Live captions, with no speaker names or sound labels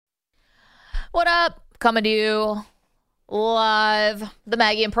What up? Coming to you live, the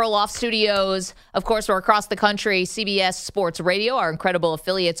Maggie and Perloff studios. Of course, we're across the country. CBS Sports Radio, our incredible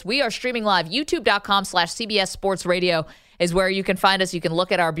affiliates. We are streaming live. YouTube.com/CBS Sports Radio is where you can find us. You can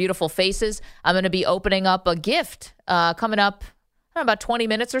look at our beautiful faces. I'm going to be opening up a gift coming up in about 20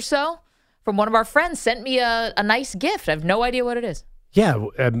 minutes or so from one of our friends. Sent me a nice gift. I have no idea what it is. Yeah,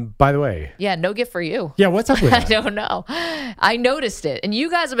 by the way. Yeah, no gift for you. Yeah, what's up with that? I don't know. I noticed it. And you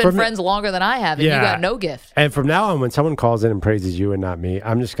guys have been friends longer than I have, and you got no gift. And from now on, when someone calls in and praises you and not me,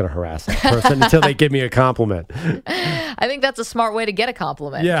 I'm just going to harass that person until they give me a compliment. I think that's a smart way to get a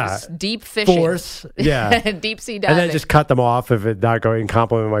compliment. Yeah. Just deep fishing. Force. Yeah. Deep sea diving. And then just cut them off if it's not going to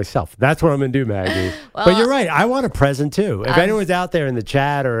compliment myself. That's what I'm going to do, Maggie. Well, but you're right. I want a present, too. If anyone's out there in the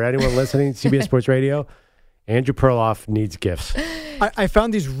chat or anyone listening to CBS Sports Radio, Andrew Perloff needs gifts. I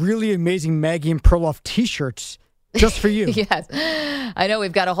found these really amazing Maggie and Perloff T-shirts just for you. Yes. I know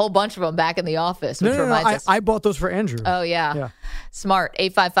we've got a whole bunch of them back in the office, which reminds us. I bought those for Andrew. Oh, yeah. Smart.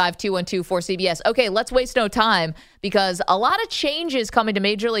 855-212-4CBS. Okay, let's waste no time because a lot of changes coming to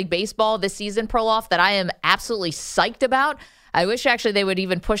Major League Baseball this season, Perloff, that I am absolutely psyched about. I wish actually they would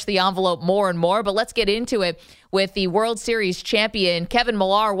even push the envelope more and more, but let's get into it with the World Series champion, Kevin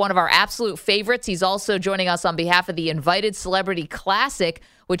Millar, one of our absolute favorites. He's also joining us on behalf of the Invited Celebrity Classic,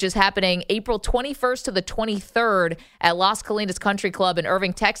 which is happening April 21st to the 23rd at Las Colinas Country Club in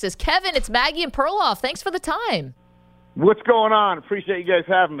Irving, Texas. Kevin, it's Maggie and Perloff. Thanks for the time. What's going on? Appreciate you guys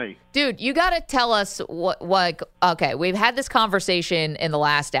having me. Dude, you got to tell us what, okay, we've had this conversation in the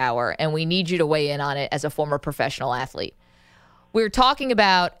last hour, and we need you to weigh in on it as a former professional athlete. We're talking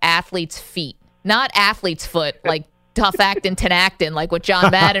about athletes' feet, not athlete's foot, like Tough Actin' Tenactin, like what John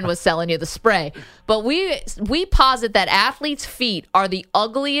Madden was selling you, the spray. But we posit that athletes' feet are the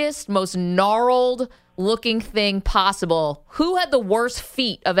ugliest, most gnarled looking thing possible. Who had the worst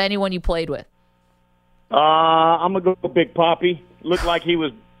feet of anyone you played with? I'm going to go Big Papi. Looked like he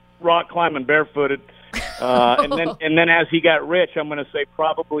was rock climbing barefooted. And then as he got rich, I'm going to say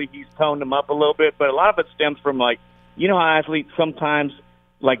probably he's toned him up a little bit. But a lot of it stems from, like, you know how athletes sometimes,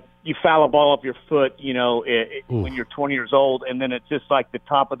 like, you foul a ball up your foot, you know, when you're 20 years old, and then it's just like the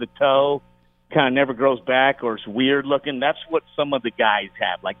top of the toe kind of never grows back or it's weird looking. That's what some of the guys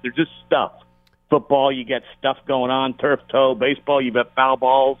have. Like, they're just stuff. Football, you got stuff going on. Turf toe. Baseball, you got foul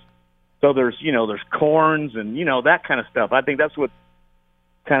balls. So there's corns and, that kind of stuff. I think that's what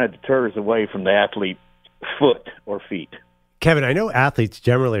kind of deters away from the athlete foot or feet. Kevin, I know athletes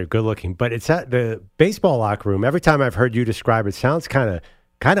generally are good looking, but it's at the baseball locker room. Every time I've heard you describe it, sounds kind of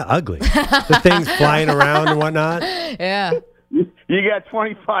ugly. The things flying around and whatnot. Yeah. You got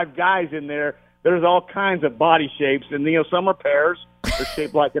 25 guys in there. There's all kinds of body shapes, and some are pears. They're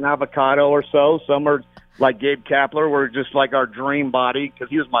shaped like an avocado or so. Some are like Gabe Kapler, were just like our dream body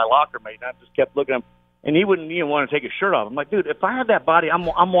because he was my locker mate. And I just kept looking at him. And he wouldn't even want to take his shirt off. I'm like, dude, if I had that body,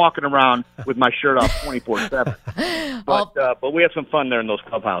 I'm walking around with my shirt off 24/7. But we had some fun there in those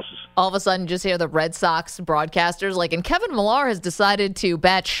clubhouses. All of a sudden, just hear the Red Sox broadcasters like, and Kevin Millar has decided to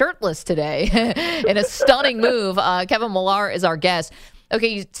bat shirtless today in a stunning move. Kevin Millar is our guest.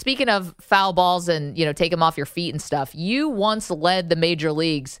 Okay, speaking of foul balls and take them off your feet and stuff, you once led the major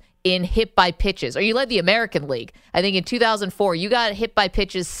leagues in hit by pitches, or you led the American League. I think in 2004, you got hit by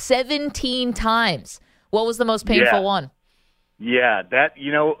pitches 17 times. What was the most painful one? Yeah, that,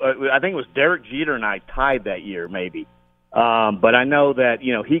 I think it was Derek Jeter and I tied that year, maybe. But I know that,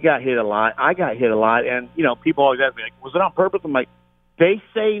 he got hit a lot. I got hit a lot. And, people always ask me, like, was it on purpose? I'm like, they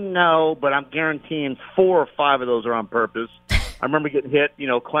say no, but I'm guaranteeing 4 or 5 of those are on purpose. I remember getting hit,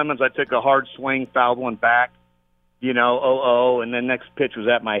 Clemens, I took a hard swing, fouled one back, and then next pitch was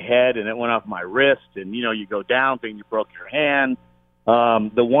at my head, and it went off my wrist. And, you go down, thinking you broke your hand.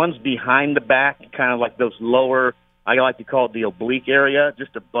 The ones behind the back, kind of like those lower, I like to call it the oblique area,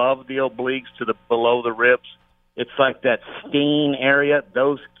 just above the obliques to below the ribs. It's like that stain area.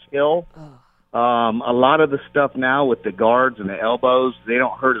 Those kill. A lot of the stuff now with the guards and the elbows, they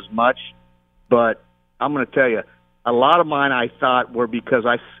don't hurt as much. But I'm going to tell you, a lot of mine I thought were because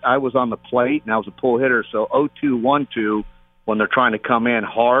I was on the plate and I was a pull hitter. So 0-2, 1-2, when they're trying to come in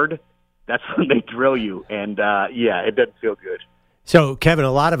hard, that's when they drill you. And, it doesn't feel good. So, Kevin,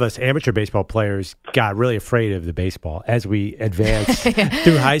 a lot of us amateur baseball players got really afraid of the baseball as we advanced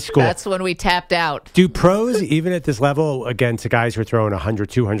through high school. That's when we tapped out. Do pros, even at this level, against the guys who are throwing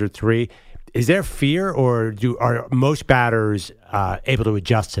 100, 200, 3, is there fear, or are most batters able to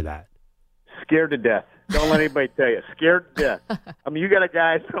adjust to that? Scared to death. Don't let anybody tell you. Scared to death. I mean, you got a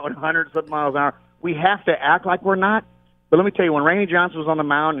guy throwing 100-something miles an hour. We have to act like we're not. But let me tell you, when Randy Johnson was on the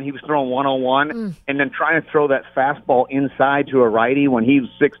mound and he was throwing 101 and then trying to throw that fastball inside to a righty when he was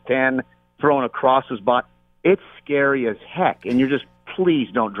 6'10", throwing across his body. It's scary as heck. And you're just, please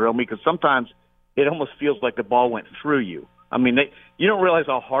don't drill me, because sometimes it almost feels like the ball went through you. I mean, you don't realize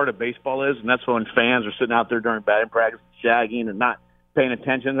how hard a baseball is, and that's when fans are sitting out there during batting practice, shagging and not paying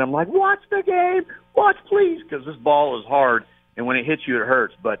attention. And I'm like, watch the game, watch please, because this ball is hard, and when it hits you, it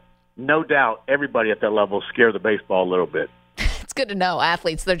hurts. But no doubt, everybody at that level scare the baseball a little bit. It's good to know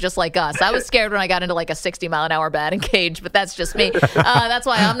athletes, they're just like us. I was scared when I got into like a 60-mile-an-hour batting cage, but that's just me. That's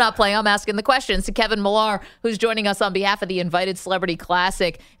why I'm not playing. I'm asking the questions to Kevin Millar, who's joining us on behalf of the Invited Celebrity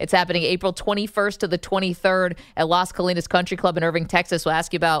Classic. It's happening April 21st to the 23rd at Las Colinas Country Club in Irving, Texas. We'll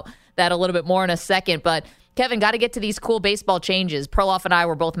ask you about that a little bit more in a second. But Kevin, got to get to these cool baseball changes. Perloff and I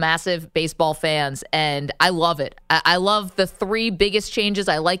were both massive baseball fans, and I love it. I love the three biggest changes.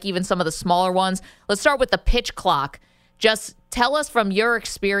 I like even some of the smaller ones. Let's start with the pitch clock. Just tell us from your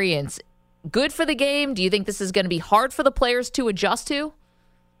experience, good for the game? Do you think this is going to be hard for the players to adjust to?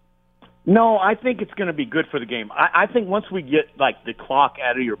 No, I think it's going to be good for the game. I think once we get like the clock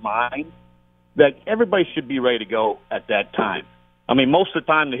out of your mind, that everybody should be ready to go at that time. I mean, most of the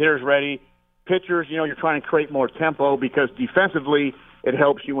time the hitter's ready. Pitchers, you're trying to create more tempo, because defensively it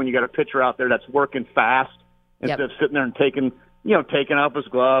helps you when you got a pitcher out there that's working fast instead of sitting there and taking up his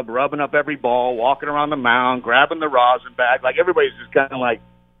glove, rubbing up every ball, walking around the mound, grabbing the rosin bag. Like, everybody's just kind of like,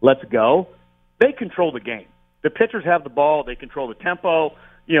 let's go. They control the game. The pitchers have the ball. They control the tempo.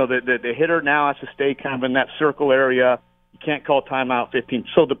 The hitter now has to stay kind of in that circle area. You can't call timeout 15.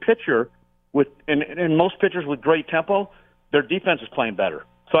 So the pitcher, and most pitchers with great tempo, their defense is playing better.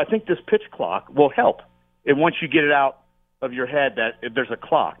 So I think this pitch clock will help. And once you get it out of your head that there's a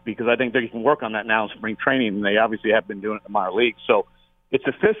clock, because I think they can work on that now in spring training, and they obviously have been doing it in the minor leagues. So it's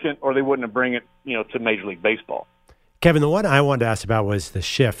efficient, or they wouldn't have bring it, to Major League Baseball. Kevin, the one I wanted to ask about was the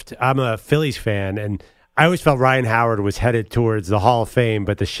shift. I'm a Phillies fan, and I always felt Ryan Howard was headed towards the Hall of Fame,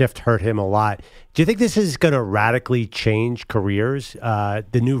 but the shift hurt him a lot. Do you think this is going to radically change careers,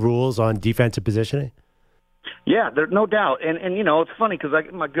 the new rules on defensive positioning? Yeah, there's no doubt. And it's funny because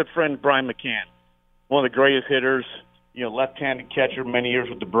my good friend Brian McCann, one of the greatest hitters, left-handed catcher, many years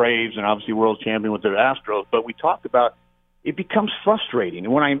with the Braves, and obviously world champion with the Astros. But we talked about it becomes frustrating.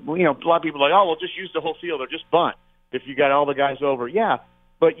 And when a lot of people are like, oh, well, just use the whole field or just bunt if you got all the guys over. Yeah,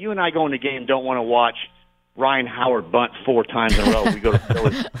 but you and I go in the game don't want to watch Ryan Howard bunt 4 times in a row. We go to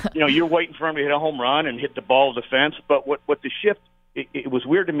Phillies. You're waiting for him to hit a home run and hit the ball to the fence. But what the shift, it was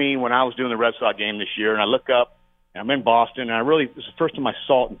weird to me when I was doing the Red Sox game this year, and I look up, and I'm in Boston, and it was the first time I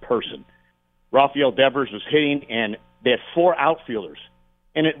saw it in person. Rafael Devers was hitting, and they had 4 outfielders,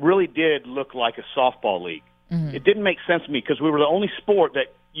 and it really did look like a softball league. Mm-hmm. It didn't make sense to me because we were the only sport that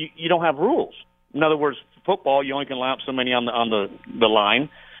you don't have rules. In other words, football, you only can line up so many on the line.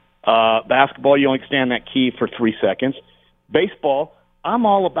 Basketball, you only can stand that key for 3 seconds. Baseball, I'm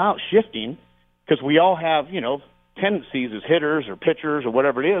all about shifting because we all have, tendencies as hitters or pitchers or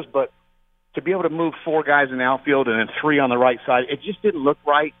whatever it is, but to be able to move 4 guys in the outfield and then 3 on the right side, it just didn't look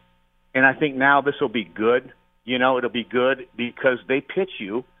right. And I think now this will be good. It'll be good because they pitch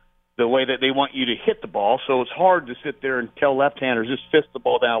you the way that they want you to hit the ball. So it's hard to sit there and tell left-handers just fist the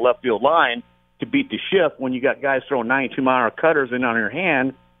ball down a left field line to beat the shift when you got guys throwing 92-mile-an-hour cutters in on your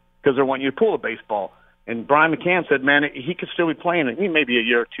hand because they're wanting you to pull the baseball. And Brian McCann said, man, he could still be playing it maybe a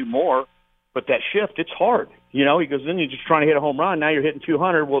year or 2 more, but that shift, it's hard. He goes, then you're just trying to hit a home run. Now you're hitting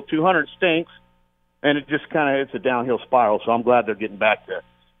 200. Well, 200 stinks, and it just it's a downhill spiral. So I'm glad they're getting back to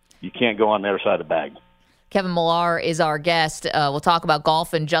you can't go on the other side of the bag. Kevin Millar is our guest. We'll talk about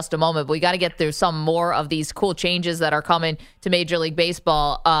golf in just a moment, but we got to get through some more of these cool changes that are coming to Major League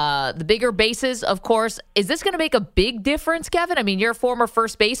Baseball. The bigger bases, of course. Is this going to make a big difference, Kevin? I mean, you're a former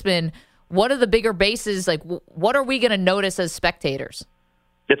first baseman. What are the bigger bases? Like, what are we going to notice as spectators?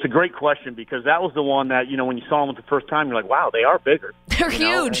 It's a great question because that was the one that, when you saw them the first time, you're like, wow, they are bigger. They're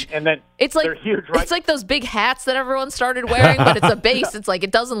huge. And then it's like, they're huge, right? It's like those big hats that everyone started wearing, but it's a base. It's like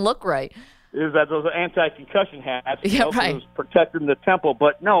it doesn't look right. Is that those anti-concussion hats? Yeah, right. It was protecting the temple.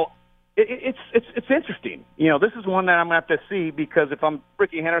 But no, it's interesting. This is one that I'm going to have to see because if I'm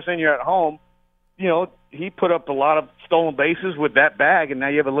Ricky Henderson, you're at home, he put up a lot of stolen bases with that bag, and now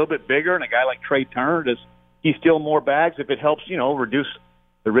you have a little bit bigger, and a guy like Trey Turner, does he steal more bags if it helps, reduce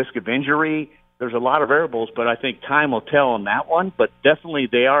the risk of injury? There's a lot of variables, but I think time will tell on that one. But definitely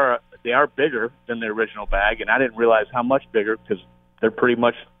they are bigger than the original bag, and I didn't realize how much bigger because they're pretty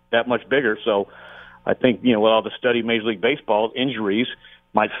much that much bigger. So I think, with all the study of Major League Baseball, injuries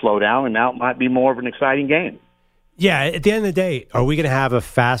might slow down, and now it might be more of an exciting game. Yeah, at the end of the day, are we going to have a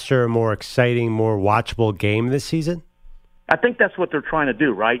faster, more exciting, more watchable game this season? I think that's what they're trying to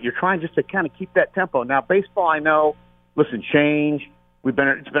do, right? You're trying just to kind of keep that tempo. Now, baseball, I know, listen, change,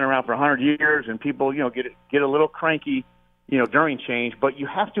 it's been around for 100 years, and people, get a little cranky, during change. But you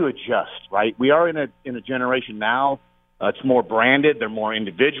have to adjust, right? We are in a generation now. It's more branded. They're more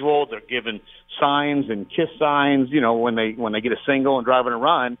individual. They're given signs and kiss signs. When they get a single and driving a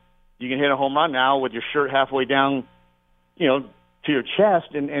run, you can hit a home run now with your shirt halfway down, to your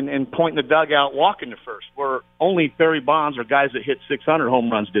chest and pointing the dugout, walking to first. Where only Barry Bonds or guys that hit 600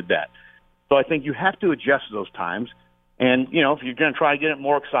 home runs did that. So I think you have to adjust those times. And, if you're going to try to get it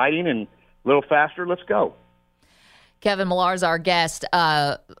more exciting and a little faster, let's go. Kevin Millar's our guest.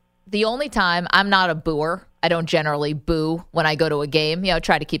 The only time I'm not a booer, I don't generally boo when I go to a game.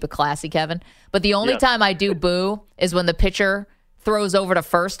 Try to keep it classy, Kevin. But the only time I do boo is when the pitcher throws over to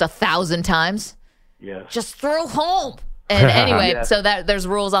first 1,000 times. Yes. Just throw home. And anyway, so that there's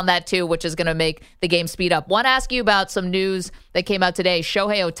rules on that too, which is going to make the game speed up. Want to ask you about some news that came out today.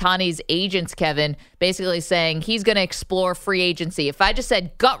 Shohei Ohtani's agents, Kevin, basically saying he's going to explore free agency. If I just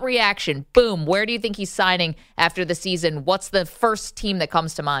said gut reaction, boom, where do you think he's signing after the season? What's the first team that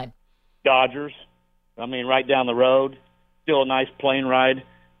comes to mind? Dodgers. Right down the road. Still a nice plane ride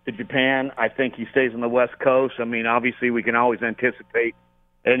to Japan. I think he stays on the West Coast. Obviously we can always anticipate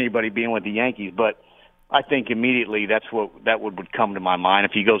anybody being with the Yankees, but I think immediately that would come to my mind.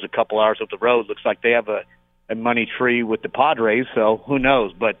 If he goes a couple hours up the road, looks like they have a money tree with the Padres, so who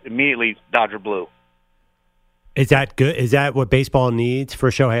knows? But immediately, Dodger blue. Is that good? Is that what baseball needs for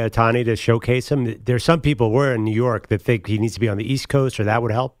Shohei Ohtani to showcase him? There's some people, we're in New York, that think he needs to be on the East Coast, or that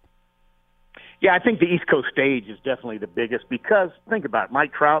would help? Yeah, I think the East Coast stage is definitely the biggest because, think about it,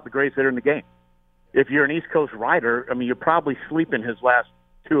 Mike Trout, the greatest hitter in the game. If you're an East Coast rider, you're probably sleeping his last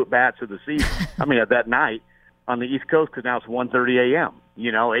 2 at-bats of the season. That night on the East Coast, because now it's 1:30 a.m.,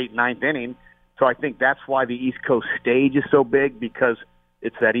 8th, 9th inning. So I think that's why the East Coast stage is so big, because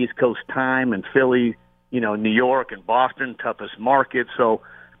it's that East Coast time, and Philly, New York and Boston, toughest markets. So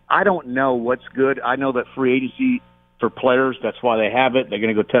I don't know what's good. I know that free agency for players, that's why they have it. They're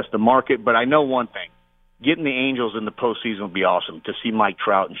going to go test the market. But I know one thing. Getting the Angels in the postseason would be awesome, to see Mike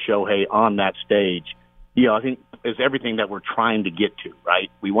Trout and Shohei on that stage. I think is everything that we're trying to get to, right?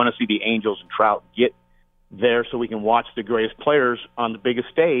 We want to see the Angels and Trout get there so we can watch the greatest players on the biggest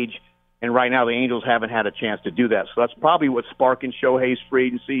stage. And right now the Angels haven't had a chance to do that. So that's probably what's sparking Shohei's free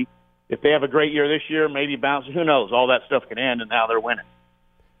agency. If they have a great year this year, maybe bounce, who knows? All that stuff can end, and now they're winning.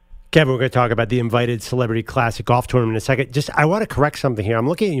 Kevin, we're going to talk about the Invited Celebrity Classic Golf Tournament in a second. I want to correct something here. I'm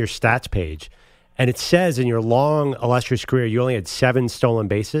looking at your stats page, and it says in your long, illustrious career, you only had 7 stolen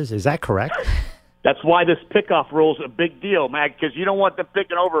bases. Is that correct? That's why this pickoff rule is a big deal, Mag, because you don't want them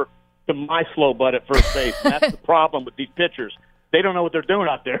picking over to my slow butt at first base. And that's the problem with these pitchers. They don't know what they're doing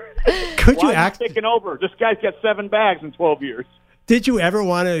out there. Why are you picking over? This guy's got 7 bags in 12 years. Did you ever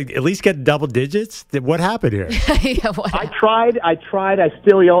want to at least get double digits? What happened here? I tried. I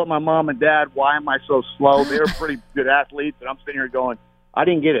still yell at my mom and dad, why am I so slow? They're pretty good athletes, and I'm sitting here going, I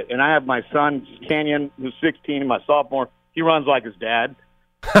didn't get it. And I have my son, Canyon, who's 16, and my sophomore. He runs like his dad.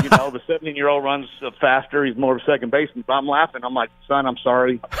 The 17-year-old runs faster. He's more of a second baseman. But I'm laughing. I'm like, son, I'm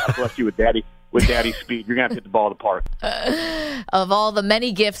sorry. I blessed you with daddy's speed. You're going to have to hit the ball to the park. Of all the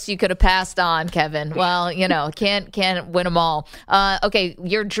many gifts you could have passed on, Kevin, well, can't win them all. Okay,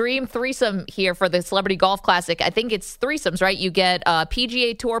 your dream threesome here for the Celebrity Golf Classic, I think it's threesomes, right? You get a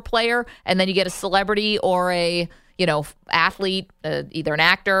PGA Tour player, and then you get a celebrity or a athlete, either an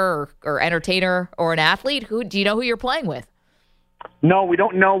actor or entertainer or an athlete. Do you know who you're playing with? No, we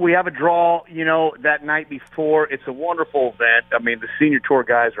don't know. We have a draw, that night before. It's a wonderful event. The senior tour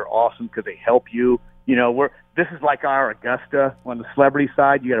guys are awesome because they help you. This is like our Augusta on the celebrity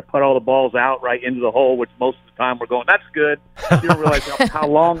side. You got to put all the balls out right into the hole, which most of the time we're going, that's good. You don't realize how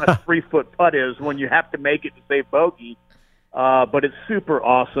long a 3-foot putt is when you have to make it to save bogey. But it's super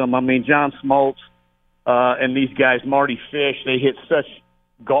awesome. John Smoltz and these guys, Marty Fish, they hit such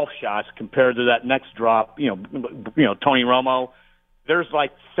golf shots compared to that next drop. Tony Romo. There's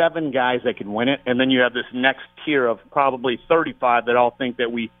like 7 guys that can win it, and then you have this next tier of probably 35 that all think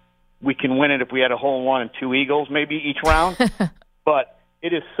that we can win it if we had a hole-in-one and 2 eagles maybe each round. But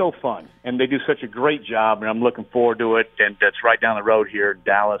it is so fun, and they do such a great job, and I'm looking forward to it. And that's right down the road here in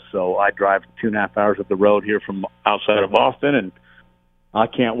Dallas, so I drive 2.5 hours up the road here from outside of Boston, and I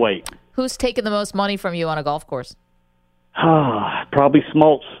can't wait. Who's taking the most money from you on a golf course? Probably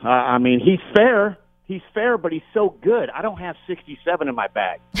Smoltz. He's fair. He's fair, but he's so good. I don't have 67 in my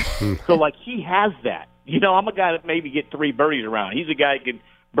bag. So, he has that. I'm a guy that maybe get 3 birdies around. He's a guy that can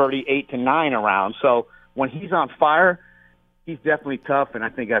birdie 8 to 9 around. So, when he's on fire, he's definitely tough, and I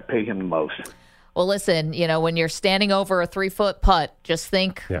think I paid him the most. Well, listen, when you're standing over a 3-foot putt, just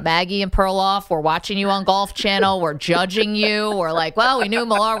think Maggie and Perloff, we're watching you on Golf Channel. We're judging you. We're like, well, we knew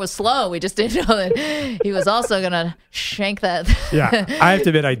Millar was slow. We just didn't know that he was also going to shank that. Yeah, I have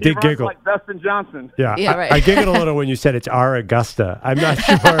to admit, I did giggle. Like Dustin Johnson. Yeah, right. I giggled a little when you said it's our Augusta. I'm not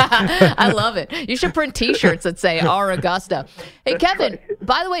sure. I love it. You should print T-shirts that say our Augusta. Hey, Kevin,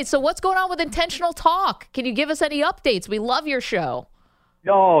 by the way, so what's going on with Intentional Talk? Can you give us any updates? We love your show.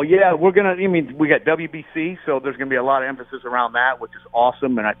 Oh, yeah, we got WBC, so there's going to be a lot of emphasis around that, which is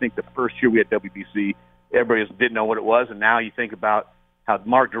awesome. And I think the first year we had WBC, everybody just didn't know what it was. And now you think about how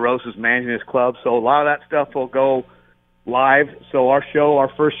Mark DeRosa is managing his club. So a lot of that stuff will go live. So our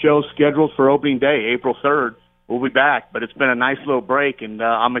first show is scheduled for opening day, April 3rd. We'll be back. But it's been a nice little break, and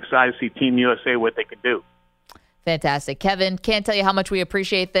I'm excited to see Team USA what they can do. Fantastic. Kevin, can't tell you how much we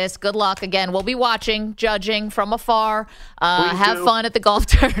appreciate this. Good luck again. We'll be watching, judging from afar. Have fun at the golf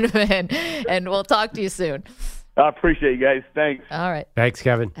tournament, and we'll talk to you soon. I appreciate you guys. Thanks. All right. Thanks,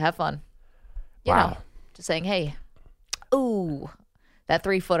 Kevin. Have fun. Wow. Just saying, hey, ooh, that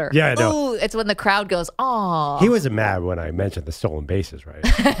 3-footer. Yeah, I know. Ooh, it's when the crowd goes, oh. He wasn't mad when I mentioned the stolen bases, right?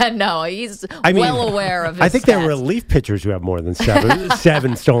 No, he's well aware of his I think stats. there are relief pitchers who have more than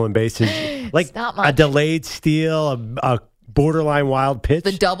seven stolen bases. Like not much. a delayed steal, a borderline wild pitch.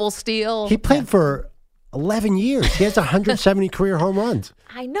 The double steal. He played for 11 years. He has 170 career home runs.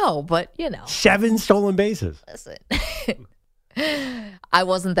 I know, but 7 stolen bases. Listen, I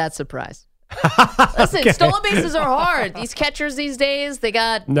wasn't that surprised. Listen, stolen bases are hard. These catchers these days, they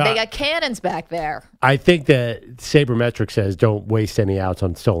got cannons back there. I think that Sabermetric says don't waste any outs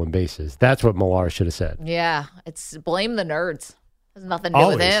on stolen bases. That's what Millar should have said. Yeah, it's blame the nerds. Has nothing to do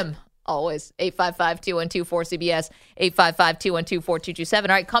with him. Always. 855-212-4CBS, 855-212-4227. All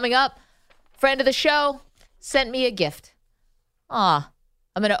right, coming up, friend of the show sent me a gift. I'm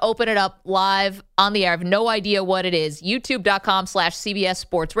going to open it up live on the air. I have no idea what it is. YouTube.com/CBS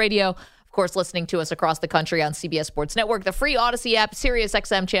Sports Radio. Of course, listening to us across the country on CBS Sports Network, the free Odyssey app, Sirius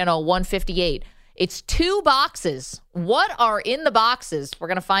XM channel 158. It's 2 boxes. What are in the boxes? We're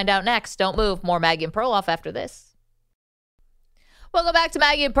going to find out next. Don't move. More Maggie and Perloff after this. Welcome back to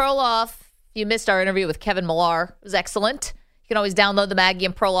Maggie and Perloff. If you missed our interview with Kevin Millar, it was excellent. You can always download the Maggie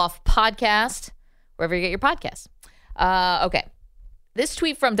and Perloff podcast wherever you get your podcasts. Okay. This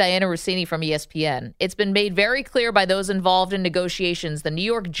tweet from Diana Rossini from ESPN. It's been made very clear by those involved in negotiations the New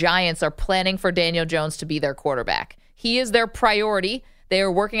York Giants are planning for Daniel Jones to be their quarterback. He is their priority. They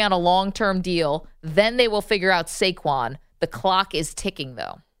are working on a long-term deal. Then they will figure out Saquon. The clock is ticking,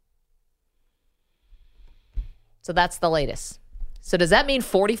 though. So that's the latest. So does that mean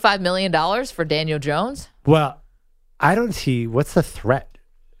 $45 million for Daniel Jones? Well, I don't see what's the threat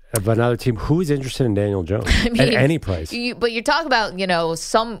of another team. Who's interested in Daniel Jones at any place? But you talk about,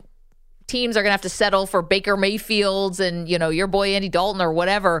 some teams are going to have to settle for Baker Mayfields and, your boy Andy Dalton or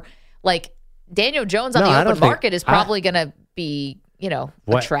whatever. Like, Daniel Jones on the open market is probably going to be,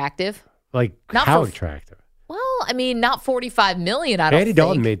 attractive. Like, how attractive? Well, I mean, not $45 million, I don't think. Andy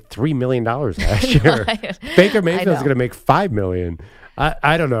Dalton made $3 million last year. Baker Mayfield's going to make $5 million.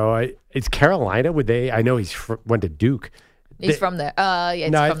 I don't know. It's Carolina. I know went to Duke. He's from there. He's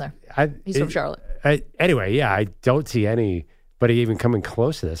from there. He's from Charlotte. Anyway, I don't see anybody even coming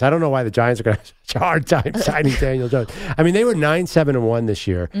close to this. I don't know why the Giants are going to have such a hard time signing Daniel Jones. I mean, they were 9-7-1 this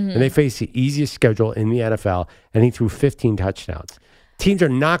year, and they faced the easiest schedule in the NFL, and he threw 15 touchdowns. Teams are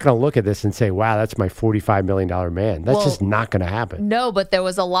not going to look at this and say, wow, that's my $45 million man. That's just not going to happen. No, but there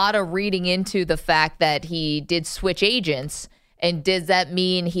was a lot of reading into the fact that he did switch agents. And does that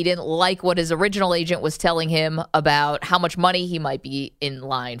mean he didn't like what his original agent was telling him about how much money he might be in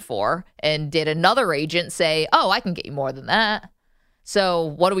line for? And did another agent say, I can get you more than that? So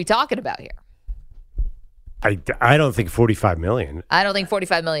what are we talking about here? I don't think $45 million. I don't think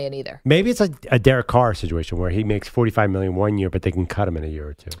 $45 million either. Maybe it's a Derek Carr situation where he makes $45 million 1 year, but they can cut him in a year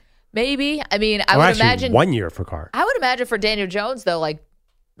or two. Maybe. I mean, I would imagine 1 year for Carr. I would imagine for Daniel Jones, though,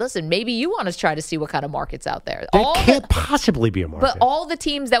 listen, maybe you want to try to see what kind of market's out there. There can't possibly be a market. But all the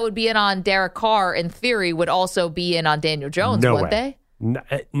teams that would be in on Derek Carr, in theory, would also be in on Daniel Jones, wouldn't they?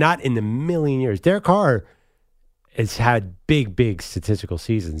 Not in a million years. Derek Carr has had big statistical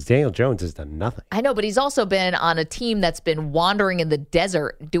seasons. Daniel Jones has done nothing. I know, but he's also been on a team that's been wandering in the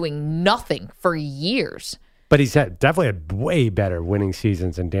desert doing nothing for years. But he's definitely had way better winning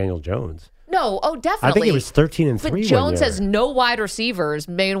seasons than Daniel Jones. No, definitely. I think it was 13-3. But Jones has no wide receivers.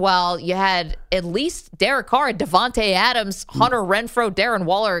 Meanwhile, you had at least Derek Carr, Devontae Adams, Hunter Renfrow, Darren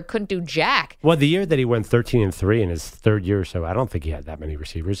Waller couldn't do jack. Well, the year that he went 13-3 in his third year or so, I don't think he had that many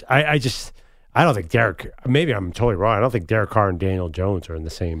receivers. I don't think Derek. Maybe I'm totally wrong. I don't think Derek Carr and Daniel Jones are in the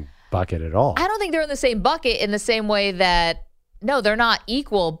same bucket at all. I don't think they're in the same bucket in the same way that, no, they're not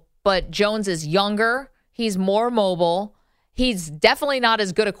equal, but Jones is younger. He's more mobile. He's definitely not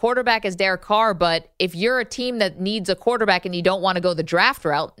as good a quarterback as Derek Carr, but if you're a team that needs a quarterback and you don't want to go the draft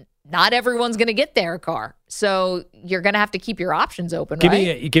route, not everyone's going to get Derek Carr. So you're going to have to keep your options open,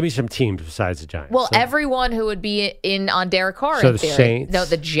 right? Give me some teams besides the Giants. Well, everyone who would be in on Derek Carr So in the theory. Saints? No,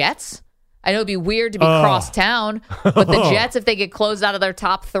 the Jets. I know it'd be weird to be cross town, but the Jets, if they get closed out of their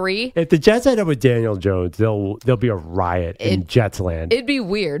top 3, if the Jets end up with Daniel Jones, there'll be a riot in Jets land. it'd be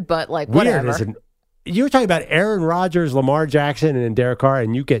weird, but like Weird whatever. isn't. You were talking about Aaron Rodgers, Lamar Jackson, and Derek Carr,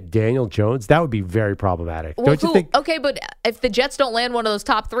 and you get Daniel Jones. That would be very problematic. Well, Don't you think? Okay, but if the Jets don't land one of those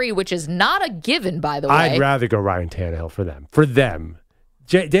top 3, which is not a given, by the way. I'd rather go Ryan Tannehill for them.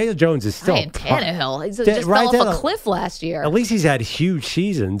 Daniel Jones is still Ryan Tannehill. He just Ryan fell off a Tannehill- cliff last year. At least he's had huge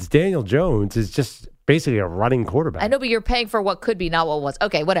seasons. Daniel Jones is just basically a running quarterback. I know, but you're paying for what could be, not what was.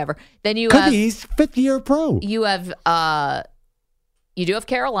 Okay, whatever. Then you Could have be. He's fifth-year pro. you do have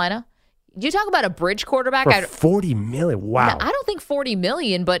Carolina. You talk about a bridge quarterback. For $40 million. Wow. I don't think $40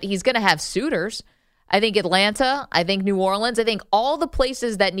 million, but he's going to have suitors. I think Atlanta, I think New Orleans, I think all the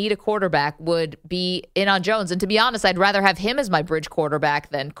places that need a quarterback would be in on Jones. And to be honest, I'd rather have him as my bridge quarterback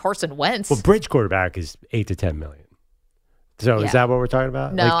than Carson Wentz. Well, bridge quarterback is $8 to $10 million. So Yeah. is that what we're talking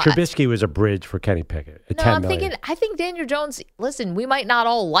about? No, like Trubisky was a bridge for Kenny Pickett. At No, $10 I'm million. thinking. I think Daniel Jones. Listen, we might not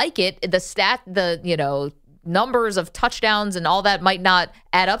all like it. The numbers of touchdowns and all that might not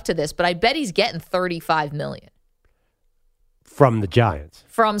add up to this, but I bet he's getting $35 million from the Giants.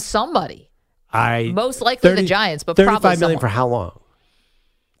 from somebody. Most likely 30 the Giants, but $35 probably million someone. for how long?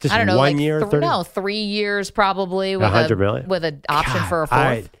 Just I don't know, 1 like year? 3 years probably with $100 million? with an option God, for a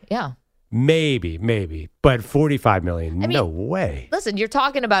fourth. Yeah. Maybe, but $45 million, mean- no way. Listen, you're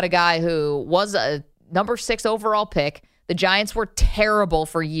talking about a guy who was a number 6 overall pick. The Giants were terrible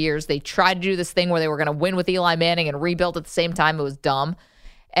for years. They tried to do this thing where they were going to win with Eli Manning and rebuild at the same time. It was dumb.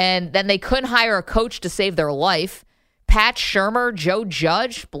 And then they couldn't hire a coach to save their life. Pat Shurmur, Joe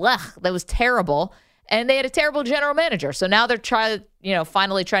Judge, blech, that was terrible. And they had a terrible general manager. So now they're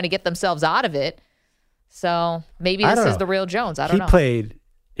finally trying to get themselves out of it. So maybe this is the real Jones. I don't know.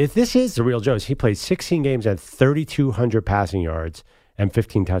 If this is the real Jones, he played 16 games at 3,200 passing yards and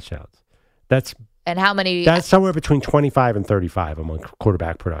 15 touchdowns. And how many? That's somewhere between 25 and 35 among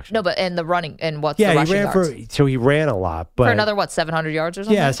quarterback production. No, but and the running and what's Yeah, the he rushing yards? so he ran a lot, but For another 700 yards or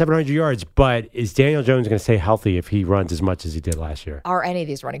something? yeah, 700 yards. But is Daniel Jones going to stay healthy if he runs as much as he did last year? Are any of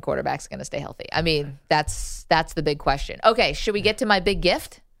these running quarterbacks going to stay healthy? I mean, that's the big question. Okay, should we get to my big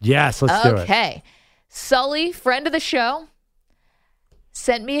gift? Yes, let's do it. Okay. Sully, friend of the show,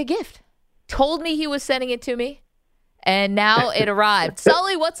 sent me a gift. Told me he was sending it to me, and now it arrived.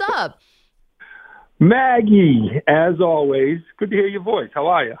 Sully, what's up? Maggie, as always, good to hear your voice. How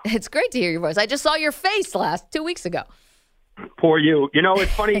are you? It's great to hear your voice. I just saw your face 2 weeks ago. Poor you. You know,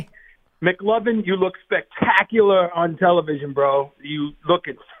 it's funny. McLovin, you look spectacular on television, bro. You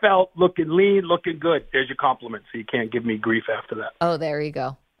looking svelte, looking lean, looking good. There's your compliment, so you can't give me grief after that. Oh, there you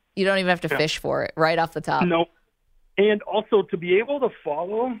go. You don't even have to fish for it right off the top. No. And also to be able to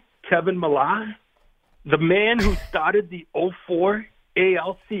follow Kevin Millar, the man who started the 04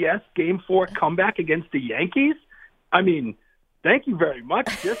 ALCS Game 4 comeback against the Yankees. I mean, thank you very much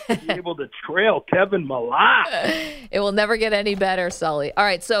just to be able to trail Kevin Millar. It will never get any better, Sully. All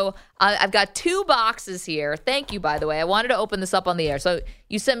right, so I've got 2 boxes here. Thank you, by the way. I wanted to open this up on the air. So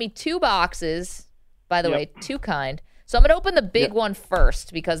you sent me 2 boxes, by the way, too kind. So I'm going to open the big one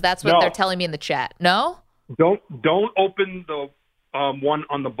first because that's what they're telling me in the chat. No? Don't open the one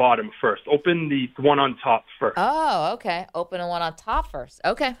on the bottom first. Open the one on top first. Oh, okay. Open the one on top first.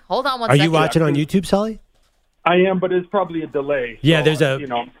 Okay, hold on one Are second. you watching on YouTube, Sully? I am, but there's probably a delay. Yeah, So, there's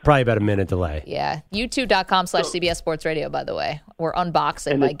probably about a minute delay. Yeah, youtube.com/CBS Sports Radio, by the way. We're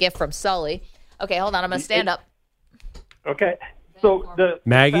unboxing my gift from Sully. Okay, hold on. I'm going to stand up. Okay. So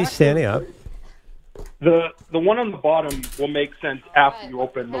Maggie's standing up. The one on the bottom will make sense after you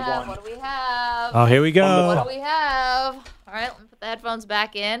open the one. What do we have? Oh, here we What go. do we have? All right, let me put the headphones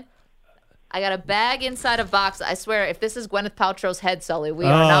back in. I got a bag inside a box. I swear, if this is Gwyneth Paltrow's head, Sully, we are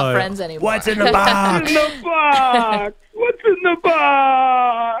not friends anymore. What's in the box? In the box. What's in the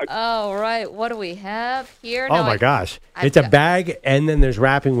box? All right, what do we have here? Oh, Now my gosh. I've It's a got- bag, and then there's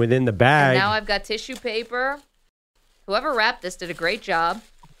wrapping within the bag. And now I've got tissue paper. Whoever wrapped this did a great job.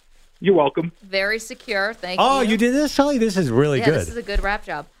 You're welcome. Very secure. Thank you. Oh, you did this, Sully? This is really Yeah, good. this is a good wrap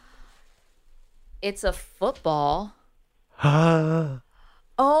job. It's a football.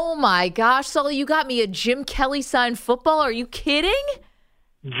 Oh my gosh, Sully, you got me a Jim Kelly signed football. Are you kidding?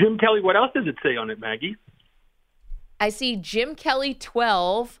 Jim Kelly, what else does it say on it, Maggie? I see Jim Kelly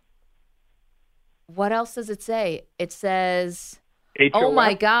 12, What else does it say? It says, HOF. oh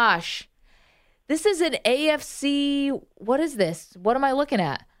my gosh. This is an AFC. What is this? What am I looking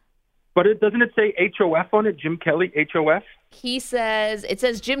at? But doesn't it say HOF on it? Jim Kelly, HOF? It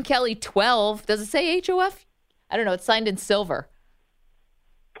says Jim Kelly 12. Does it say HOF? I don't know. It's signed in silver.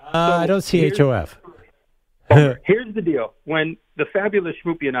 I don't see HOF. Here's the deal. When the fabulous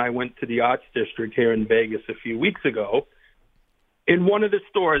Schmoopy and I went to the Arts District here in Vegas a few weeks ago, in one of the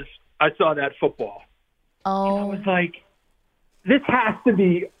stores, I saw that football. Oh. I was like, this has to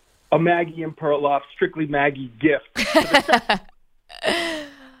be a Maggie and Perloff, Strictly Maggie gift.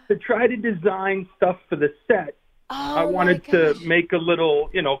 To try to design stuff for the set, I wanted to make a little,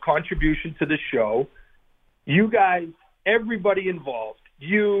 contribution to the show. You guys, everybody involved,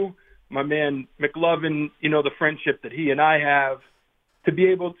 you, my man McLovin, the friendship that he and I have, to be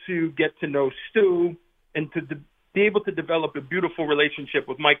able to get to know Stu and to be able to develop a beautiful relationship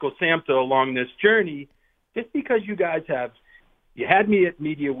with Michael Samter along this journey, just because you guys you had me at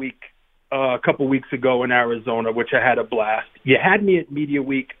Media Week a couple weeks ago in Arizona, which I had a blast. You had me at Media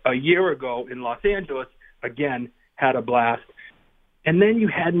Week a year ago in Los Angeles, again, had a blast. And then you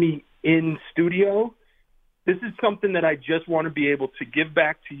had me in studio. This is something that I just want to be able to give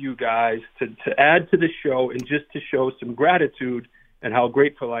back to you guys, to add to the show, and just to show some gratitude and how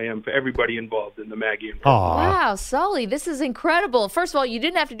grateful I am for everybody involved in the Maggie and Wow, Sully, this is incredible. First of all, you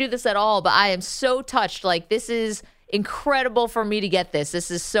didn't have to do this at all, but I am so touched. Like, this is incredible for me to get this. This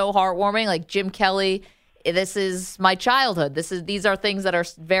is so heartwarming. Like Jim Kelly, this is my childhood. These are things that are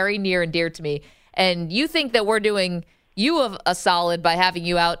very near and dear to me. And you think that we're doing you a solid by having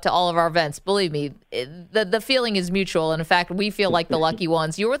you out to all of our events. Believe me, the feeling is mutual. And in fact, we feel like the lucky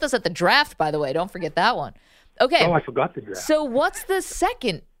ones. You were with us at the draft, by the way. Don't forget that one. Okay. Oh, I forgot the draft. So what's in the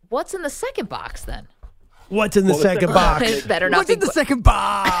second box then? What's in the second box? It better not What's be in the second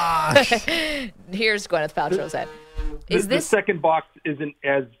box? Here's Gwyneth Paltrow's head. The second box isn't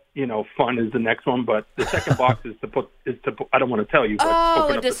as fun as the next one, but the second box is to put. I don't want to tell you, but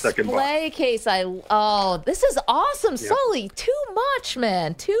open up the second box. Display case. This is awesome, yeah. Sully. Too much,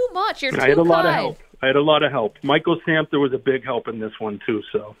 man. Too much. You're too kind. I had a lot of help. Michael Samter was a big help in this one too.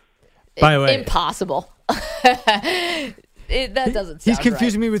 So, by the way, impossible. That doesn't sound He's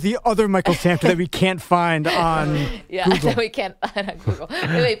confusing right. me with the other Michael Samter that we can't find on Google. We can't find on Google.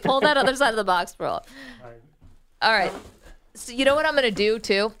 Wait, pull that other side of the box, bro. All right. So you know what I'm going to do,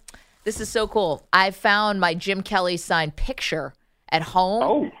 too? This is so cool. I found my Jim Kelly signed picture at home.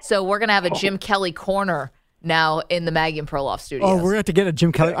 Oh. So we're going to have a Jim Kelly corner now in the Maggie and Perloff studios. Oh, we're going to have to get a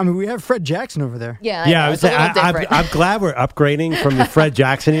Jim Kelly. I mean, we have Fred Jackson over there. Yeah, I'm glad we're upgrading from the Fred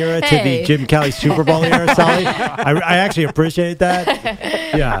Jackson era to the Jim Kelly Super Bowl era, Sully. I actually appreciate that.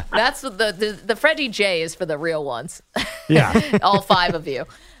 Yeah. That's what the Freddie J is for the real ones. Yeah. All five of you.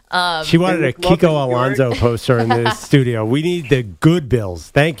 She wanted a Kiko Alonso poster in the studio. We need the good Bills.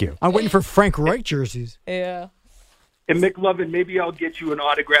 Thank you. I'm waiting for Frank Reich jerseys. Yeah. And McLovin, maybe I'll get you an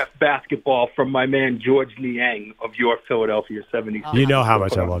autographed basketball from my man George Niang of your Philadelphia 76ers. You know how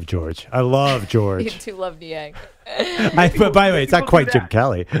much I love George. I love George. You too love Niang. But by the way, it's not quite Jim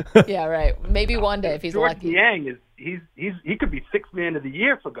Kelly. Yeah, right. Maybe one day if he's George lucky. Niang is he could be sixth man of the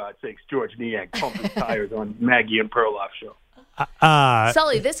year for God's sakes. George Niang pumping tires on Maggie and Perloff show.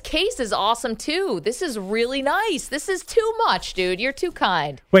 Sully, this case is awesome too. This is really nice. This is too much, dude. You're too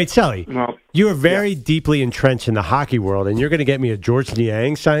kind. Wait, Sully, well, you are very deeply entrenched in the hockey world, and you're going to get me a George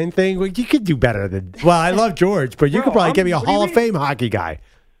Niang sign thing? Well, you could do better than. Well, I love George, but you could probably get me a Hall of Fame hockey guy.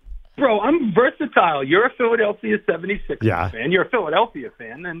 Bro, I'm versatile. You're a Philadelphia 76ers Yeah. fan. You're a Philadelphia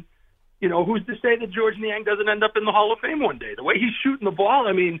fan, and who's to say that George Niang doesn't end up in the Hall of Fame one day? The way he's shooting the ball,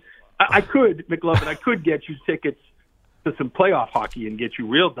 I mean, I could, McLovin, I could get you tickets to some playoff hockey and get you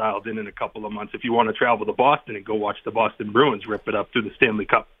real dialed in a couple of months if you want to travel to Boston and go watch the Boston Bruins rip it up through the Stanley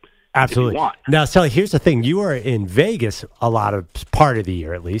Cup. Absolutely. Now, Sully, here's the thing. You are in Vegas a lot of part of the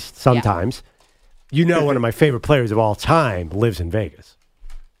year, at least, sometimes. Yeah. One of my favorite players of all time lives in Vegas.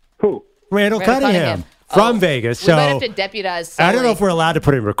 Who? Randall Cunningham. From Vegas. So we might have to deputize Sully. I don't know if we're allowed to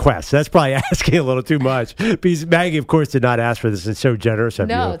put in requests. That's probably asking a little too much. Because Maggie, of course, did not ask for this. It's so generous of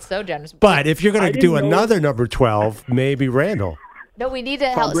you. No, it's so generous. But if you're going to do another number 12, maybe Randall. No, we need to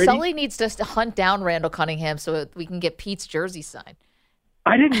help. Sully needs to hunt down Randall Cunningham so we can get Pete's jersey signed.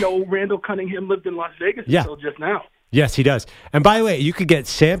 I didn't know Randall Cunningham lived in Las Vegas until just now. Yes, he does. And by the way, you could get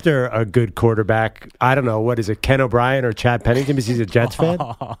Samter a good quarterback. I don't know, what is it, Ken O'Brien or Chad Pennington because he's a Jets fan?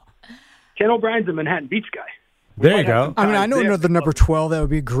 Ken O'Brien's a Manhattan Beach guy. There you go. I mean, I know another number 12 that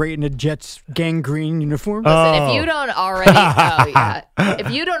would be great in a Jets gang green uniform. Listen, if you don't already,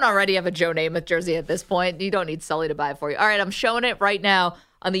 if you don't already have a Joe Namath jersey at this point, you don't need Sully to buy it for you. All right, I'm showing it right now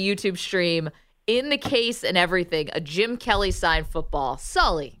on the YouTube stream. in the case and everything, a Jim Kelly signed football.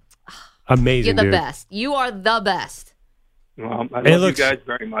 Sully, Amazing, you're the dude. best. You are the best. Well, I It love you looks guys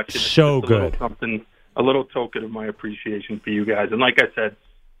very much. And it's so just a little good. something, a little token of my appreciation for you guys. And like I said,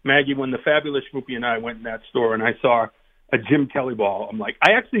 Maggie, when the fabulous Schmoopy and I went in that store and I saw a Jim Kelly ball, I'm like,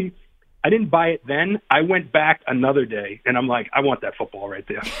 I didn't buy it then. I went back another day, and I'm like, I want that football right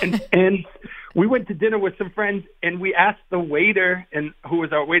there. And we went to dinner with some friends, and we asked the waiter, and who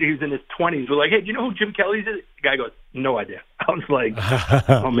was our waiter? He was in his 20s. We're like, hey, do you know who Jim Kelly is? The guy goes, no idea. I was like,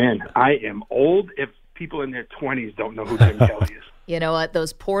 oh, man, I am old if people in their 20s don't know who Jim Kelly is. You know what?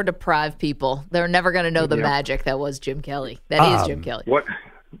 Those poor deprived people, they're never going to know the magic that was Jim Kelly. That is Jim Kelly. What?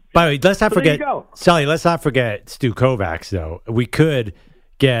 By the way, let's not So there you forget, go. Sully, let's not forget Stu Kovacs, though. We could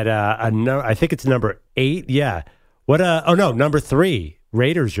get I think it's number 8. Yeah. Number 3.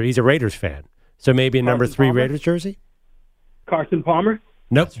 Raiders. He's a Raiders fan. So maybe a number 3 Palmer? Raiders jersey? Carson Palmer?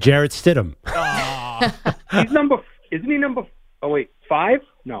 Nope. Jarrett Stidham. Isn't he number, 5?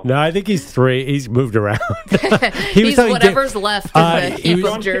 No. No, I think he's 3. He's moved around. He's whatever's left in the he heap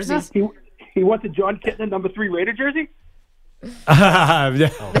was- of jerseys. He wants a John Kitna number 3 Raider jersey? There you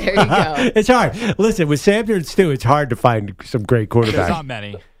go. It's hard. Listen, with Sampson and Stu, it's hard to find some great There's quarterbacks. not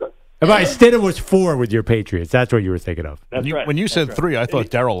many. Stidham was 4 with your Patriots. That's what you were thinking of. That's right. When you said 3, I thought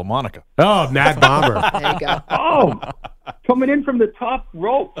Daryl LaMonica. Oh, Matt Bomber. There you go. Oh, coming in from the top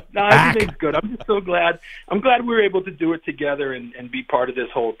rope. No, Back. everything's good. I'm just so glad. I'm glad we were able to do it together and be part of this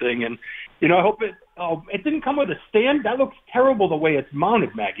whole thing. And, I hope it didn't come with a stand. That looks terrible the way it's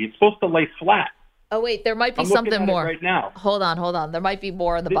mounted, Maggie. It's supposed to lay flat. Oh, wait, there might be I'm looking something at it more. right now. Hold on. There might be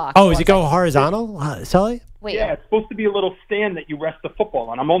more in the box. Oh, does One it go second. horizontal, Sully? Wait, Yeah, it's supposed to be a little stand that you rest the football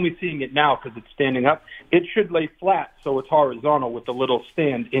on. I'm only seeing it now because it's standing up. It should lay flat so it's horizontal with the little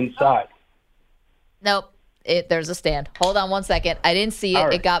stand inside. nope. There's a stand. Hold on one second. I didn't see it. All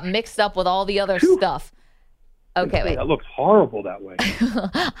right. It got mixed up with all the other stuff. Okay, wait. That looks horrible that way.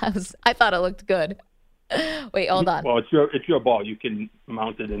 I thought it looked good. Wait, hold on. Well, it's your ball. You can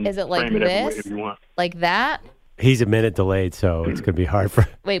mount it and Is it like frame it every way this? if you want. Like that? He's a minute delayed, so it's going to be hard for.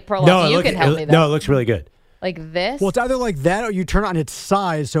 Wait, Perloff, you can help me though. No, it looks really good. Like this? Well, it's either like that or you turn it on its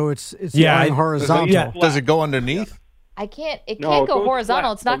side so it's Yeah, lying I- horizontal. yeah. Does it go underneath? I can't. It No, can't it go goes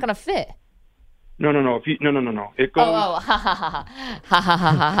horizontal. flat. It's not going to fit. No. If you no. It goes. Oh, ha ha ha ha ha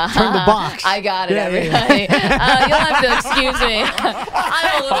ha ha. Turn the box. I got it, Yeah, everybody. You'll have to excuse me.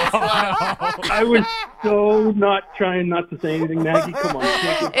 I'm a little slow. I was so not trying not to say anything, Maggie. Come on.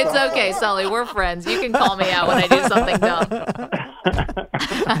 Take it. It's okay, Sully. We're friends. You can call me out when I do something dumb.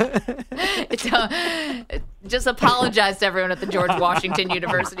 Just apologize to everyone at the George Washington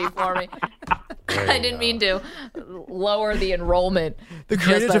University for me. I didn't mean to lower the enrollment. The just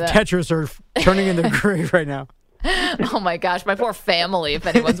creators by of that. Tetris are turning in their grave right now. Oh my gosh, my poor family. If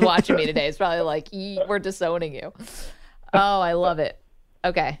anyone's watching me today, it's probably like, we're disowning you. Oh, I love it.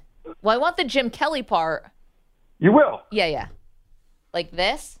 Okay. Well, I want the Jim Kelly part. You will. Yeah. Like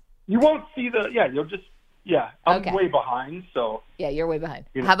this? You won't see the. Yeah, you'll just. Yeah, I'm Okay. way behind, so Yeah, you're way behind.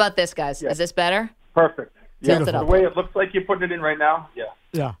 You know- How about this, guys? Yeah. Is this better? perfect. Yeah, Tilt it the up. way it looks like you're putting it in right now. Yeah.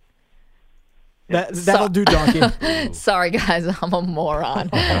 Yeah. That'll do, Donkey. Sorry, guys. I'm a moron.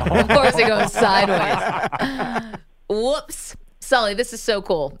 Of course it goes sideways. Whoops. Sully, this is so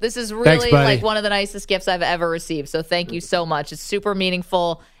cool. This is really Thanks, buddy. like one of the nicest gifts I've ever received. So thank you so much. It's super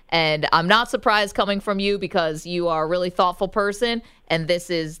meaningful. And I'm not surprised coming from you because you are a really thoughtful person. And this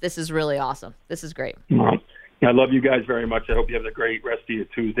is really awesome. This is great. Well, I love you guys very much. I hope you have a great rest of your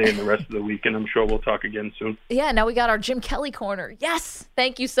Tuesday and the rest of the week, and I'm sure we'll talk again soon. Yeah, now we got our Jim Kelly corner. Yes.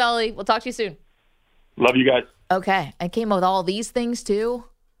 Thank you, Sully. We'll talk to you soon. Love you guys. Okay. I came with all these things too.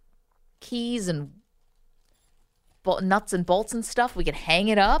 Keys and nuts and bolts and stuff. We can hang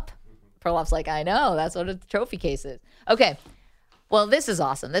it up. Perloff's like, I know. That's what a trophy case is. Okay. Well, this is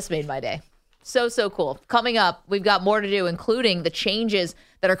awesome. This made my day. So cool. Coming up, we've got more to do, including the changes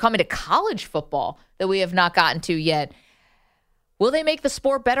that are coming to college football that we have not gotten to yet. Will they make the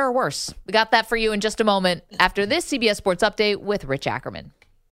sport better or worse? We got that for you in just a moment after this CBS Sports Update with Rich Ackerman.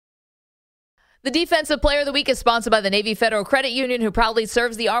 The Defensive Player of the Week is sponsored by the Navy Federal Credit Union, who proudly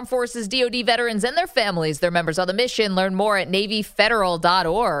serves the Armed Forces, DoD veterans, and their families. They're members of the mission. Learn more at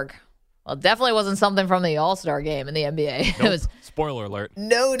NavyFederal.org. Well, it definitely wasn't something from the All-Star game in the NBA. Nope. It was Spoiler alert.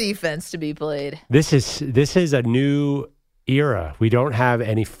 no defense to be played. This is a new era. We don't have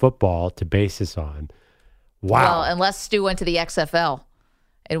any football to base this on. Wow. Well, unless Stu went to the XFL,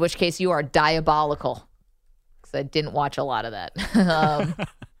 in which case you are diabolical. Because I didn't watch a lot of that.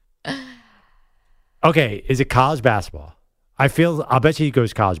 Okay, is it college basketball? I'll bet you he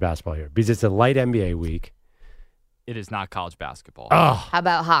goes college basketball here because it's a light NBA week. It is not college basketball. Oh, How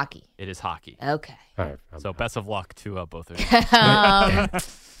about hockey? It is hockey. Okay. all right. So best of luck to both of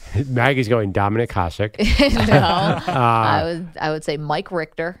you. Maggie's going Dominic Hasek. No, I would say Mike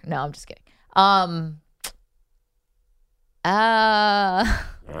Richter. No, I'm just kidding.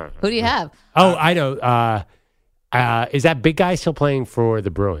 Who do you have? Oh, I know. Is that big guy still playing for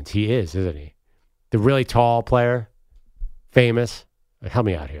the Bruins? He is, isn't he? The really tall player, famous. Help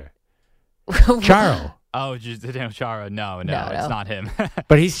me out here. Charo. Oh, Zdeno Chara. No, it's No. not him.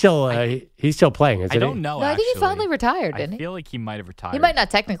 But he's still playing, isn't I he? don't know. No, I think he actually. finally retired, didn't I he? feel like he might have retired. He might not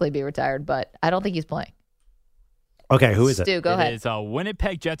technically be retired, but I don't think he's playing. Okay, who is it? Stu, go ahead. It is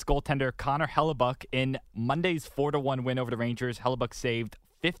Winnipeg Jets goaltender Connor Hellebuck in Monday's 4-1 win over the Rangers. Hellebuck saved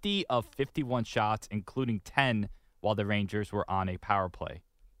 50 of 51 shots, including 10 while the Rangers were on a power play.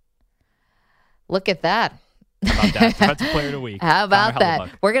 Look at that. How about that? Defensive Player of the Week. How about Connor that? Hellebuck.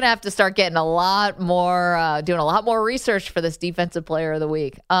 We're going to have to start getting a lot more, doing a lot more research for this Defensive Player of the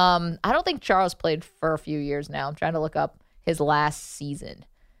Week. I don't think Charles played for a few years now. I'm trying to look up his last season.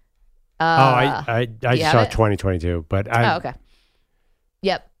 I you just have saw it? 2022, but Oh, okay.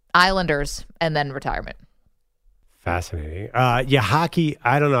 Yep. Islanders and then retirement. fascinating. Yeah, hockey.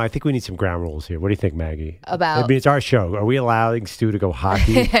 I don't know. I think we need some ground rules here. What do you think, Maggie? About- I mean, it's our show. Are we allowing Stu to go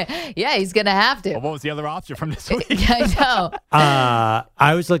hockey? Yeah, he's going to have to. Well, what was the other option from this week? Yeah, I know.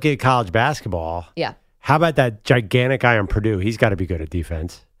 I was looking at college basketball. Yeah. How about that gigantic guy on Purdue? He's got to be good at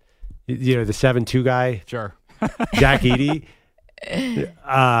defense. You know, the 7'2" guy, Sure. Jack Edey.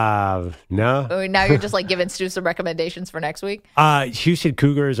 No. Now you're just like giving Stu some recommendations for next week. Houston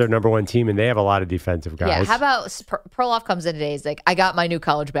Cougars are number one team, and they have a lot of defensive guys. Yeah. How about Perloff comes in today? He's like, I got my new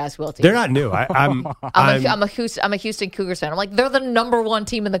college basketball team. They're not new. I'm I'm a Houston Cougars fan. I'm like, they're the number one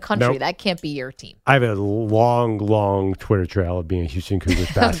team in the country. Nope. That can't be your team. I have a long Twitter trail of being a Houston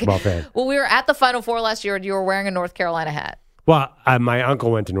Cougars basketball fan. Well, we were at the Final Four last year, and you were wearing a North Carolina hat. Well, my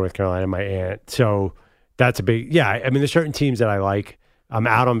uncle went to North Carolina, my aunt. So that's a big, yeah. I mean, there's certain teams that I like. I'm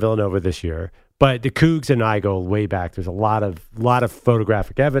out on Villanova this year, but the Cougs and I go way back. There's a lot of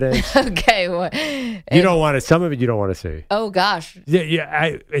photographic evidence. Okay. Well, You don't want to, some of it you don't want to see. oh, gosh.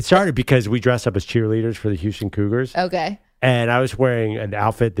 Yeah. It started because we dressed up as cheerleaders for the Houston Cougars. Okay. And I was wearing an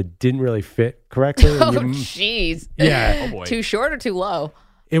outfit that didn't really fit correctly. Oh, And jeez. yeah. Oh, boy. Too short or too low?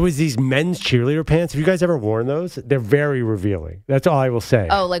 It was these men's cheerleader pants. Have you guys ever worn those? They're very revealing. That's all I will say.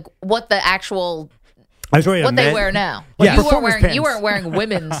 Oh, like what the actual, I was wearing what a they men- wear now. Yeah. You Performance weren't wearing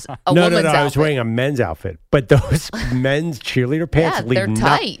women's, No, woman's I was outfit. wearing a men's outfit, but those men's cheerleader pants Yeah, they're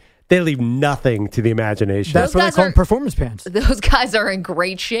tight. They leave nothing to the imagination. That's Those what they guys call are- them performance pants. Those guys are in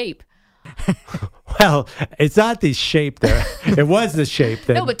great shape. Well, it's not the shape there. It was the shape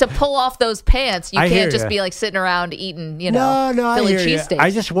that. No, but to pull off those pants, you I hear can't just ya. be like sitting around eating, no, I Philly hear you. cheesesteaks. I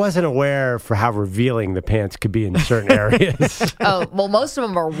just wasn't aware for how revealing the pants could be in certain areas. Oh, well, most of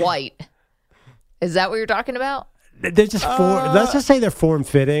them are white. Is that what you're talking about? They're just let's just say they're form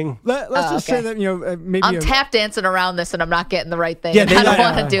fitting. Let's just okay. say that, maybe I'm tap dancing around this and I'm not getting the right thing. Yeah, and they I don't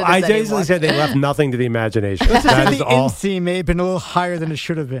let- want to do this I anymore. basically said they left nothing to the imagination. let's just That say is the all. inseam may have been a little higher than it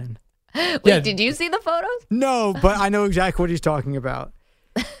should have been. Wait, yeah. did you see the photos? No, but I know exactly what he's talking about.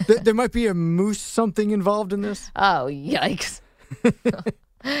 There might be a moose something involved in this. Oh, yikes.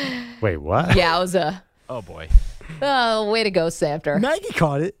 Wait, what? Yowza. Oh, boy. Oh, way to go, Samter. Maggie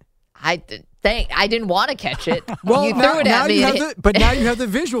caught it. I didn't want to catch it. Well, you now, threw it now at me. you and have but now you have the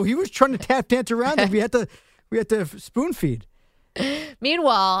visual. He was trying to tap dance around it. We had to spoon feed.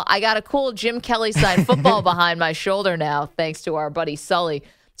 Meanwhile, I got a cool Jim Kelly signed football behind my shoulder now, thanks to our buddy Sully.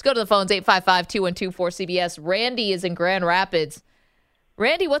 Let's go to the phones, 855-212-4CBS. Randy is in Grand Rapids.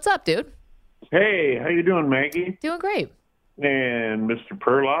 Randy, what's up, dude? Hey, how you doing, Maggie Doing great. and Mr.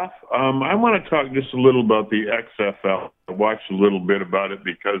 Perloff? I want to talk just a little about the XFL. I watched a little bit about it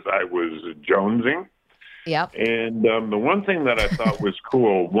because I was jonesing. Yep. And the one thing that I thought was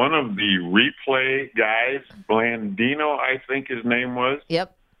cool, one of the replay guys, Blandino, I think his name was,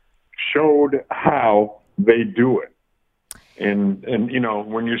 Yep. showed how they do it. And you know,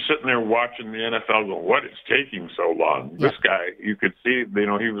 when you're sitting there watching the NFL go, what is taking so long? Yeah. This guy, you could see, you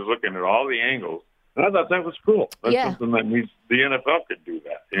know, he was looking at all the angles. And I thought that was cool. That's Yeah. something that the NFL could do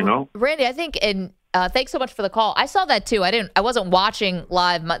that, you know? Randy, I think, and thanks so much for the call. I saw that too. I wasn't watching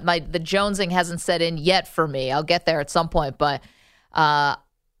live. The jonesing hasn't set in yet for me. I'll get there at some point, but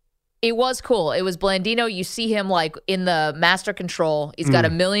it was cool. It was Blandino. You see him like in the master control. He's got a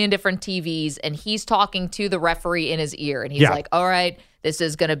million different TVs, and he's talking to the referee in his ear, and he's Yeah. like, "All right, this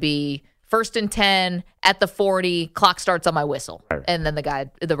is going to be 1st and 10 at the 40. Clock starts on my whistle," and then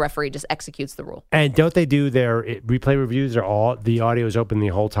the referee just executes the rule. And don't they do their replay reviews? Are all the audio is open the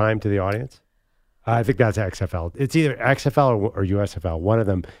whole time to the audience? I think that's XFL. It's either XFL or USFL. One of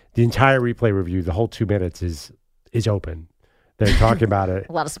them. The entire replay review, the whole 2 minutes is open. They're talking about it.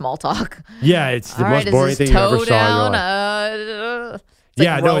 A lot of small talk. Yeah, it's the All most right, boring is thing this you ever toe saw in your down? life. It's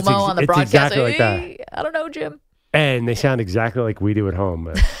Yeah, like no, Romo on the it's broadcast. exactly like that. Hey, I don't know, Jim. And they sound exactly like we do at home.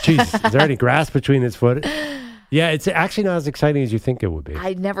 Jeez, is there any grass between his foot? Yeah, it's actually not as exciting as you think it would be.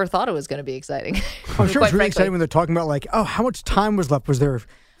 I never thought it was going to be exciting. I'm sure Quite it's really frankly. exciting when they're talking about like, oh, how much time was left? Was there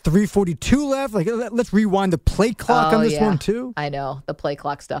 3:42 left? Like, let's rewind the play clock on this one too. I know the play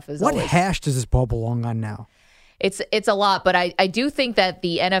clock stuff is What always hash does this ball belong on now? it's a lot, but I do think that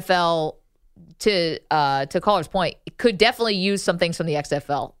the NFL, to Caller's point, could definitely use some things from the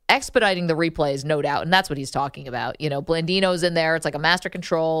XFL, expediting the replays, no doubt, and that's what he's talking about. You know, Blandino's in there; it's like a master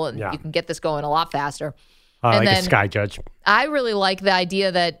control, and you can get this going a lot faster. Like a sky judge. I really like the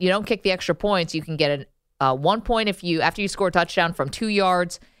idea that you don't kick the extra points; you can get 1 point after you score a touchdown from 2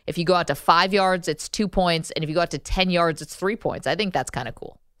 yards. If you go out to 5 yards, it's 2 points, and if you go out to 10 yards, it's 3 points. I think that's kind of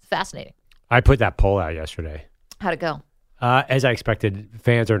cool. It's fascinating. I put that poll out yesterday. How'd it go? As I expected,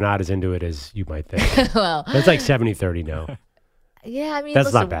 fans are not as into it as you might think. Well, It's like 70-30 no. yeah, I mean, That's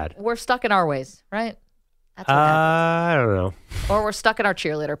listen, not bad. We're stuck in our ways, right? That's what happens. I don't know. Or we're stuck in our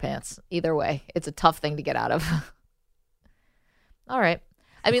cheerleader pants. Either way, it's a tough thing to get out of. All right.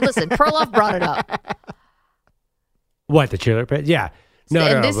 I mean, listen, Perloff brought it up. What, the cheerleader pit? Yeah. No,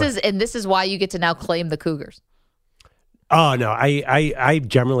 and no, this is why you get to now claim the Cougars. Oh, no. I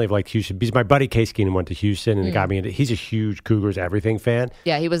generally like Houston because my buddy Case Keenum went to Houston and it got me into. He's a huge Cougars everything fan.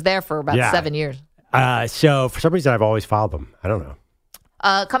 Yeah, he was there for about 7 years. So for some reason, I've always followed them. I don't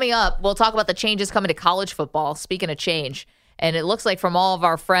know. Coming up, we'll talk about the changes coming to college football. Speaking of change, and it looks like from all of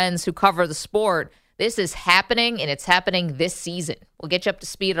our friends who cover the sport, this is happening, and it's happening this season. We'll get you up to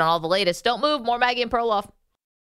speed on all the latest. Don't move. More Maggie and Perloff.